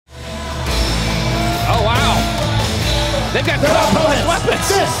They've got close weapons.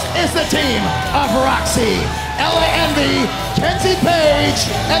 This is the team of Roxy, Ella Envy, Keznie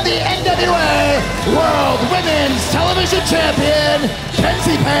Paige, and the NWA World Women's Television Champion,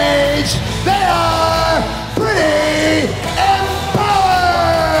 Keznie Paige. They are pretty empowered!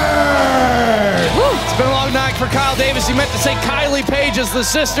 It's been a long night for Kyle Davis. He meant to say Kylie Paige is the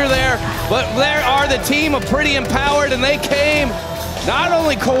sister there, but there are the team of Pretty Empowered, and they came not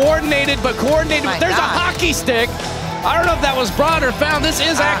only coordinated, but coordinated. There's a hockey stick. I don't know if that was brought or found. This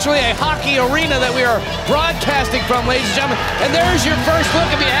is actually a hockey arena that we are broadcasting from, ladies and gentlemen. And there's your first look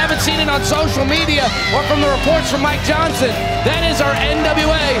if you haven't seen it on social media or from the reports from Mike Johnson. That is our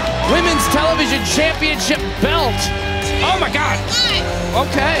NWA Women's Television Championship belt. Oh my God.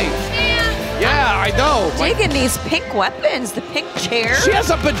 Okay. Yeah, I know. Digging these pink weapons, the pink chair. She has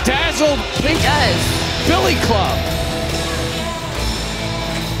a bedazzled pink Billy Club.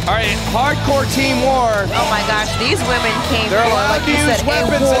 All right, hardcore team war. Oh my gosh, these women came They're for, allowed like to you use said,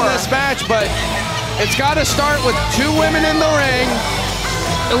 weapons in this match, but it's got to start with 2 women in the ring.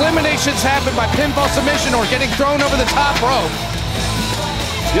 Eliminations happen by pinfall submission or getting thrown over the top rope.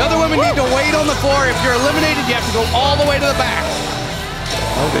 The other women need to wait on the floor. If you're eliminated, you have to go all the way to the back.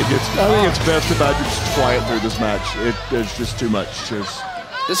 I think it's best if I just quiet through this match. There's just too much. This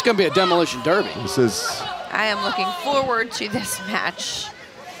is going to be a demolition derby. I am looking forward to this match.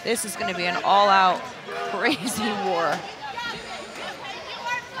 This is going to be an all-out crazy war.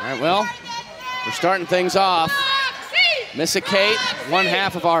 All right, well, we're starting things off. Missa Kate, one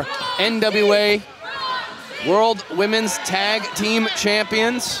half of our NWA World Women's Tag Team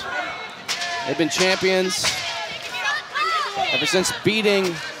Champions. They've been champions ever since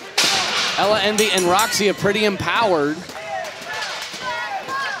beating Ella Envy and Roxy of Pretty Empowered.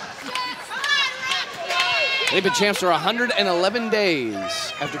 They've been champs for 111 days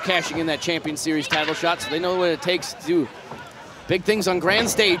after cashing in that Champion Series title shot, so they know what it takes to do big things on grand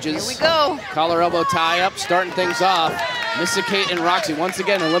stages. Here we go. Collar elbow tie up, starting things off. Missa Kate and Roxy, once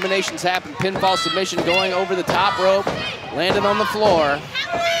again, eliminations happen. Pinfall submission going over the top rope, landing on the floor.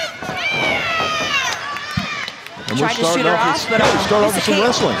 And we're starting off with some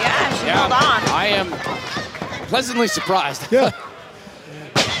wrestling. Yeah, she held on. I am pleasantly surprised. Yeah.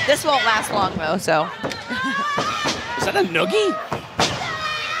 This won't last long, though, so. Is that a noogie?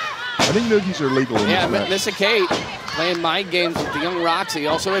 I think noogies are legal in this match. Missa Kate playing mind games with the young Roxy,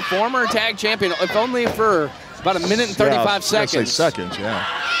 also a former tag champion, if only for about 1 minute and 35 seconds. Say seconds, yeah.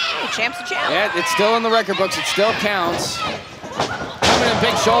 Hey, champ's a champ. Yeah, it's still in the record books. It still counts. Coming in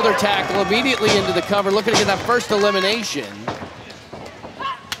big shoulder tackle immediately into the cover, looking to get that first elimination.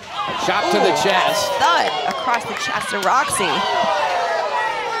 Chop to the chest. Thud across the chest to Roxy.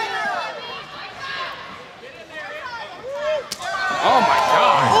 Oh my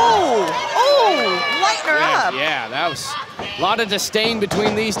God. Lighten her up. Yeah, that was a lot of disdain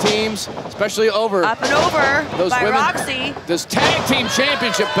between these teams, especially over. Up and over those by women, Roxy. Those tag team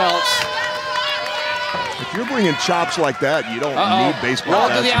championship belts. If you're bringing chops like that, you don't need baseball. Roll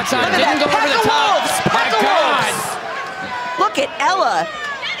to the outside, didn't go over the top. My God. Look at Ella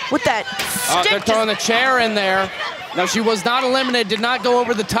with that stick. They're throwing the chair in there. Now, she was not eliminated, did not go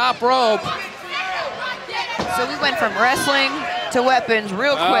over the top rope. So we went from wrestling to weapons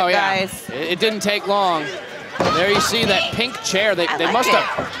real quick, guys. It didn't take long. There you see that pink chair. They must have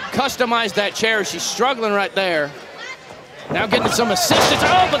customized that chair. She's struggling right there. Now getting some assistance.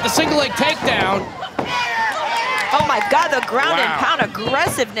 Oh, but the single leg takedown. Oh my God, the ground and pound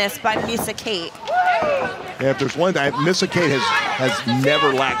aggressiveness by Missa Kate. Yeah, if there's one thing, Missa Kate has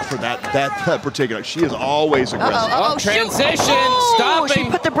never lacked for that particular. She is always aggressive. Transition, stopping. She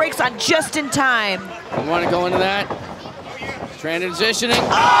put the brakes on just in time. You want to go into that? Transitioning.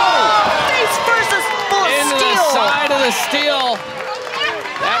 Face first is full of into steel. The side of the steel.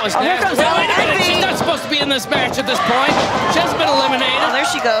 That was nasty. Wait a minute, she's not supposed to be in this match at this point. She has been eliminated. Oh, there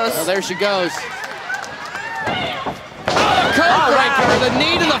she goes. Oh, there she goes. Code breaker, the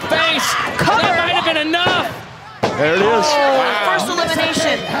knee to the face. That might have been enough. There it is. First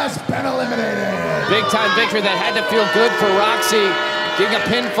elimination. Has been eliminated. Big time victory that had to feel good for Roxy. Getting a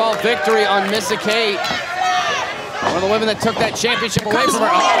pinfall victory on Missa Kate. One of the women that took that championship away from her.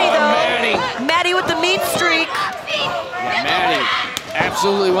 Maddie. Maddie with the meat streak. Yeah, Maddie.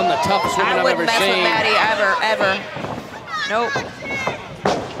 Absolutely one of the toughest women I've ever seen. I wouldn't mess with Maddie ever. Nope.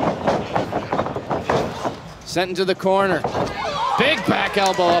 Sent into the corner. Big back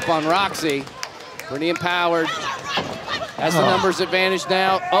elbow up on Roxy. Pretty empowered. Has the numbers advantage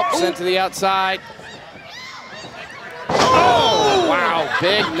now. Sent to the outside. Oh, wow.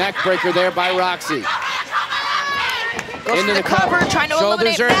 Big neck breaker there by Roxy. Goes into the cover, trying to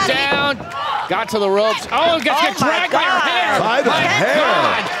Shoulders eliminate are Maddie. down. Got to the ropes. Oh, gets dragged by her hair. By the hair.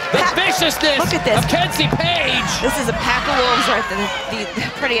 God. The viciousness of Keznie Paige. This is a pack of wolves right there. The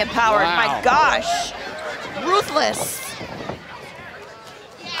pretty empowered. Wow. My gosh. Ruthless.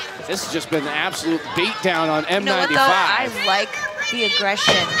 This has just been an absolute beatdown on M95. You know what, though? I like the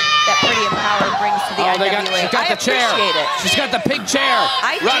aggression that Pretty Empowered brings to the IWA. She's got the chair. Appreciate it. She's got the pig chair.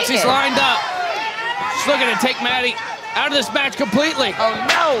 Roxy's lined up. She's looking to take Madi out of this match completely. Oh,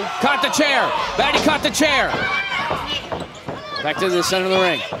 no. Caught the chair. Madi caught the chair. Back to the center of the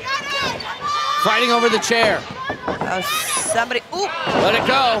ring. Fighting over the chair. Oh, somebody. Ooh. Let it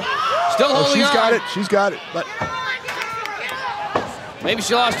go. Still holding on. She's got it. She's got it. But maybe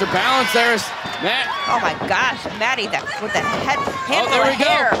she lost her balance. There's Matt. Oh my gosh, Madi, that with the handful there we of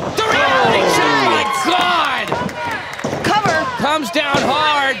hair. go. The reality check. Oh my God. Cover. Comes down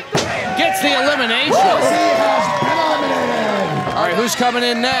hard. Gets the elimination. Roxy has been eliminated. All right, who's coming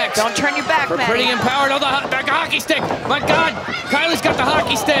in next? Don't turn your back, Madi. Pretty Empowered. Oh, the hockey stick. My God. Kylie's got the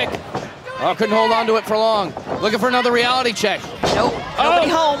hockey stick. Oh, couldn't hold on to it for long. Looking for another reality check. Nope. Nobody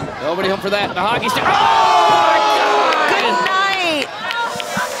home. Nobody home for that. The hockey stick. Oh my God. Good night.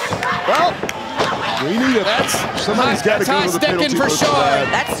 Well, we need somebody's got to go to the penalty for booth sure.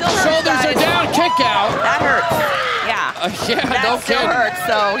 That still hurts, Shoulders are down. Kick out. That hurts. Yeah. Yeah, that no still kidding. hurts.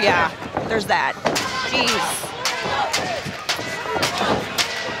 So yeah, there's that. Jeez.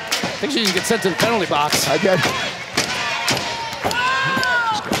 I think she should get sent to the penalty box. I get.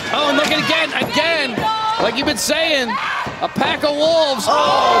 Oh, and look at again. Like you've been saying, a pack of wolves. Oh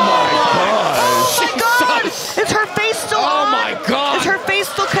my gosh. Oh my God! Is her face still on? Oh my God! Is her face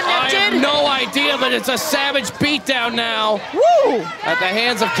still I connected? have no idea, but it's a savage beatdown now. Woo! At the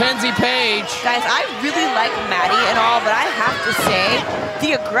hands of Keznie Paige. Guys, I really like Madi and all, but I have to say,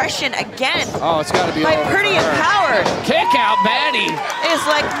 the aggression again. Oh, it's got to be by over Pretty for her. Empowered. Kick out, Madi. Is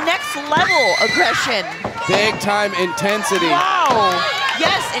like next level aggression. Big time intensity. Wow.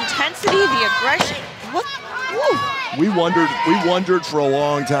 Yes, intensity, the aggression. What? Woo. We wondered for a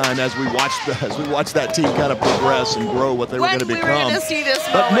long time as we watched that team kind of progress and grow what they were going to become. When we were going to see this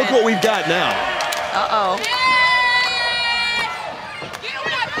But moment. look what we've got now. Uh-oh.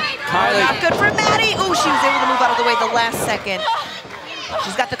 Kylie. Not good for Madi. Ooh, she was able to move out of the way the last second.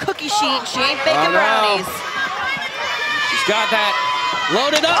 She's got the cookie sheet. She ain't baking brownies. She's got that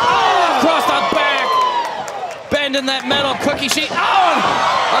loaded up. Oh, across the back. Bending that metal cookie sheet. Oh,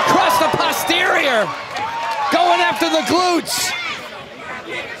 across the posterior. Going after the glutes.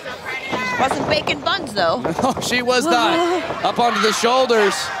 Wasn't baking buns, though. No, she was not. Up onto the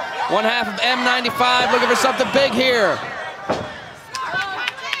shoulders. One half of M95 looking for something big here.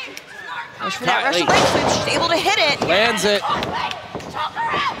 Goes for that Russian leg sweep. She's able to hit it. Lands it.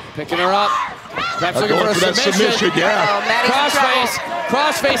 Picking her up. Perhaps looking for a submission. Yeah. Oh, Madi's in trouble.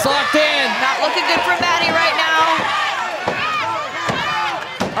 Crossface locked in. Not looking good for Madi right now.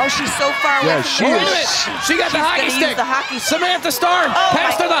 Oh, she's so far away. Yeah, she Wait a is. minute. She got the She's hockey gonna stick. use the hockey stick. Samantha Starr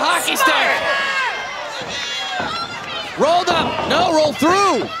passed her the hockey Starr. stick. Rolled up. No, roll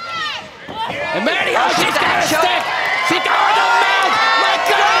through. And Madi, she's got a stick. She got her in the mouth. My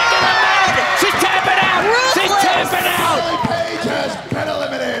God, into the mouth. She's tapping out. She's tapping out. Kylie Paige has been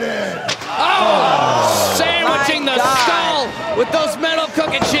eliminated. Oh, sandwiching the God. skull with those metal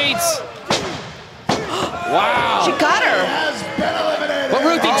cookie sheets. Wow. She got her. Has been eliminated. But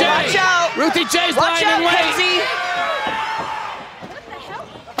Ruthie Jay. Watch out. Ruthie Jay's Watch lying out, in wait. Keznie.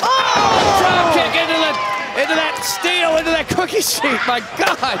 Drop kick into that steel, into that cookie sheet. My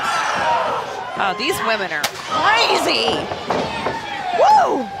God. Oh, these women are crazy.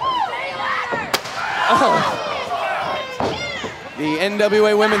 Woo! Oh. The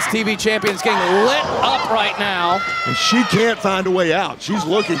NWA Women's TV Champion is getting lit up right now. And she can't find a way out. She's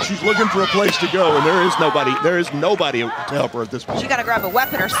looking for a place to go, and there is nobody to help her at this point. She got to grab a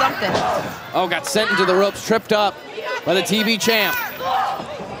weapon or something. Oh, got sent into the ropes, tripped up by the TV champ.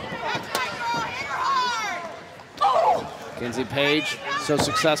 Keznie Paige, so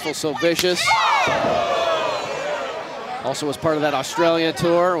successful, so vicious. Also was part of that Australia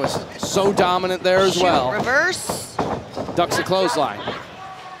tour, was so dominant there as well. Reverse. Ducks the clothesline.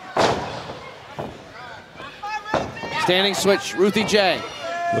 Standing switch, Ruthie Jay.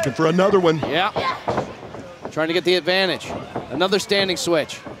 Looking for another one. Yeah. Trying to get the advantage. Another standing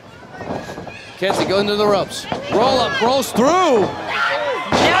switch. Keznie go into the ropes. Roll up, rolls through. Oh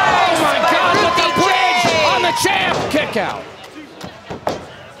my God, look at the bridge on the champ. Kick out.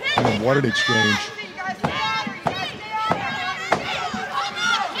 And what an exchange.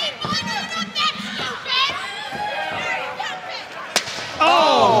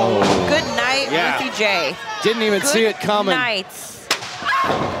 Oh. Good night, Yeah. Ruthie Jay. Didn't even see it coming. Good night.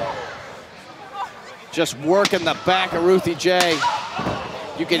 Just working the back of Ruthie Jay.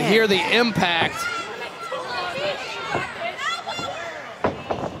 You can hear the impact.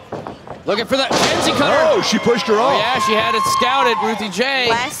 Looking for the Keznie cutter. Oh, she pushed her off. Oh, yeah, she had it scouted, Ruthie Jay.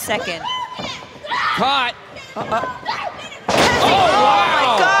 Last second. Caught. Oh, wow.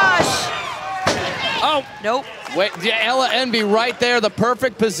 my gosh. Oh. Nope. Wait, yeah, Ella Envy right there, the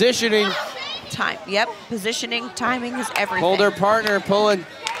perfect positioning. Time. Yep. Positioning, timing is everything. Pulled her partner, pulling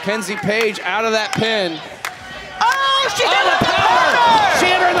Keznie Paige out of that pin. Oh, she hit the powder! She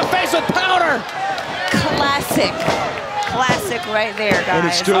hit her in the face with powder. Classic. Classic right there, guys. And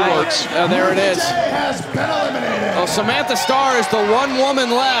it still works. Oh, there it is. Has been eliminated. Oh, Samantha Starr is the one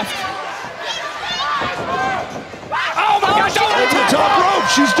woman left. Oh my God! Over the top rope.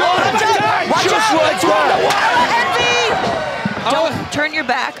 She's done it. Just like that. Ella Envy. Don't turn your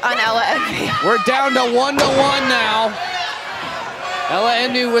back on Ella Envy. We're down to 1-1 now. Ella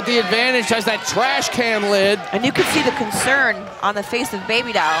Envy with the advantage has that trash can lid. And you can see the concern on the face of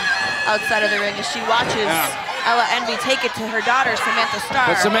Baby Doll outside of the ring as she watches Ella Envy take it to her daughter, Samantha Starr.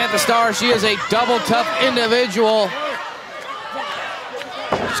 But Samantha Starr, she is a double tough individual.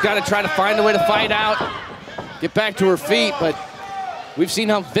 She's got to try to find a way to fight out, get back to her feet, but we've seen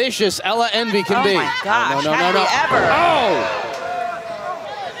how vicious Ella Envy can be. Oh my gosh, No. ever. Oh!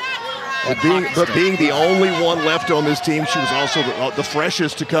 But being the only one left on this team, she was also the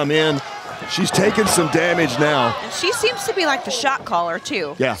freshest to come in. She's taking some damage now. And she seems to be like the shot caller,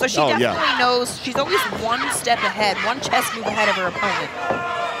 too. Yeah. So she definitely knows. She's always one step ahead, one chess move ahead of her opponent.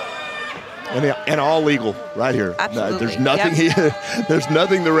 And all legal right here. Absolutely. There's nothing there's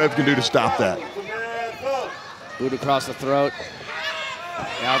nothing the ref can do to stop that. Boot across the throat.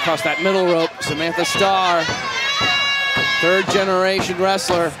 Now across that middle rope, Samantha Starr, third generation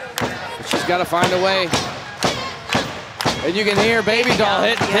wrestler. But she's got to find a way. And you can hear Baby Doll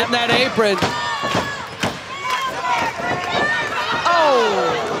hitting that apron.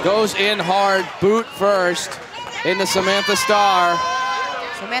 Oh! Goes in hard, boot first, into Samantha Starr.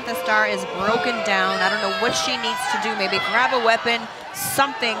 Samantha Starr is broken down. I don't know what she needs to do. Maybe grab a weapon,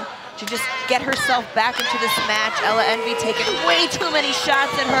 something to just get herself back into this match. Ella Envy taking way too many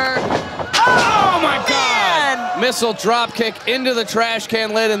shots at her. Oh my God! Missile drop kick into the trash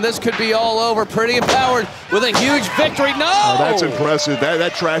can lid, and this could be all over. Pretty Empowered with a huge victory. No! Oh, that's impressive.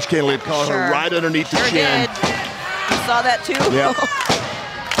 That trash can lid caught her right underneath the chin. Did. You saw that too? Yeah.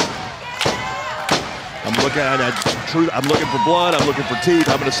 I'm looking for blood. I'm looking for teeth.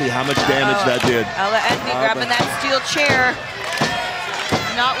 I'm going to see how much damage that did. Ella Envy grabbing that steel chair.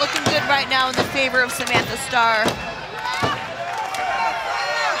 Not looking good right now in the favor of Samantha Starr.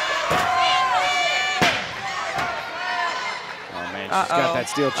 She's got that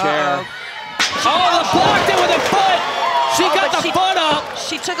steel chair. Oh, blocked it with a foot! She got the foot up!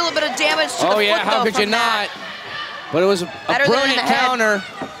 She took a little bit of damage to the foot. Oh yeah, how could you not? But it was a brilliant counter.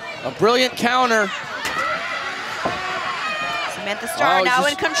 A brilliant counter. Samantha Starr now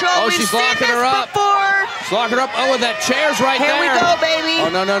in control. Oh, she's locking her up. She's locking her up. Oh, and that chair's right there. Here we go, baby.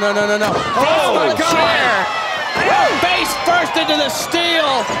 Oh, no. Oh, chair. Face first into the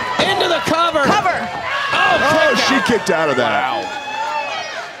steel. Into the cover. Oh, she kicked out of that. Wow.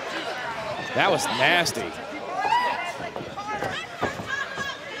 That was nasty.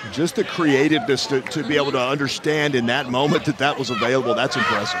 Just the creativeness to be able to understand in that moment that was available, that's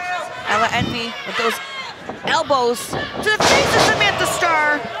impressive. Ella Envy with those elbows to the face of Samantha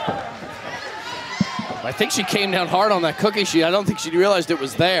Starr. I think she came down hard on that cookie sheet. I don't think she realized it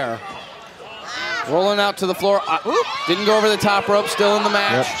was there. Rolling out to the floor. Didn't go over the top rope, still in the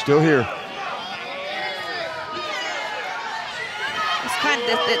match. Yep, still here.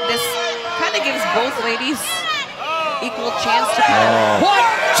 This kind of gives both ladies equal chance to kind of... What?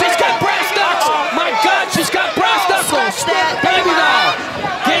 She's got brass knucks! My God, she's got brass knuckles! Baby Doll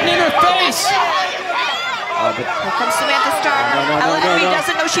getting in her face! Here comes Samantha Starr. Ella Envy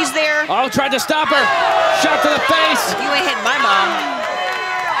doesn't know she's there. Oh, tried to stop her. Shot to the face. You ain't hitting my mom.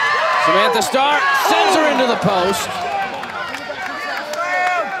 Samantha Starr sends her into the post.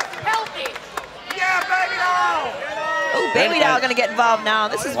 Oh, Baby Doll gonna get involved now.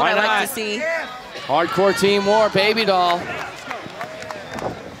 This is what I like to see. Hardcore team war, Baby Doll.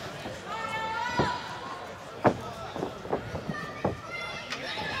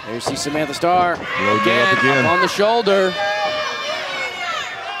 There you see Samantha Starr again on the shoulder.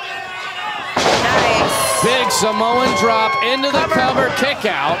 Nice. Big Samoan drop into the cover, kick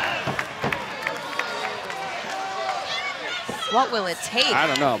out. What will it take? I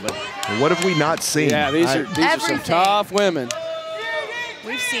don't know, but what have we not seen? Yeah, these are some tough women.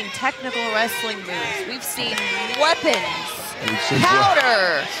 We've seen technical wrestling moves. We've seen weapons,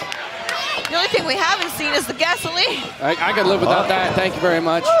 powder. You know, only thing we haven't seen is the gasoline. I could live without that. Thank you very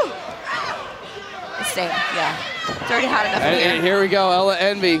much. Woo. It's staying, yeah. It's already hot enough here. And here we go, Ella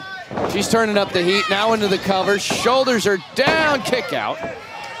Envy. She's turning up the heat, now into the cover. Shoulders are down, kick out.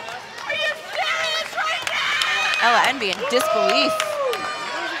 Ella Envy in disbelief.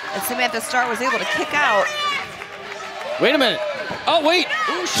 And Samantha Starr was able to kick out. Wait a minute. Oh, wait.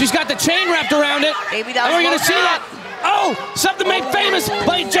 She's got the chain wrapped around it. Baby doll. And we're going to see that. Oh, something made famous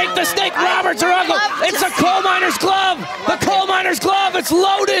by Jake the Snake Roberts, her uncle. It's a coal miner's glove. The coal miner's glove. It's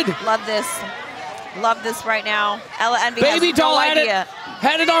loaded. Love this. Love this right now. Ella Envy Baby has doll no idea.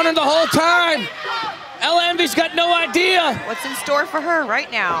 had it on her the whole time. Ella Envy's got no idea. What's in store for her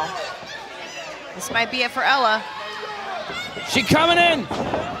right now? This might be it for Ella. She coming in.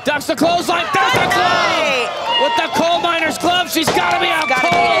 Ducks the clothesline. There's the glove. With the coal miner's glove, she's got to be out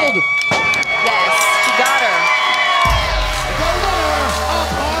cold. Yes.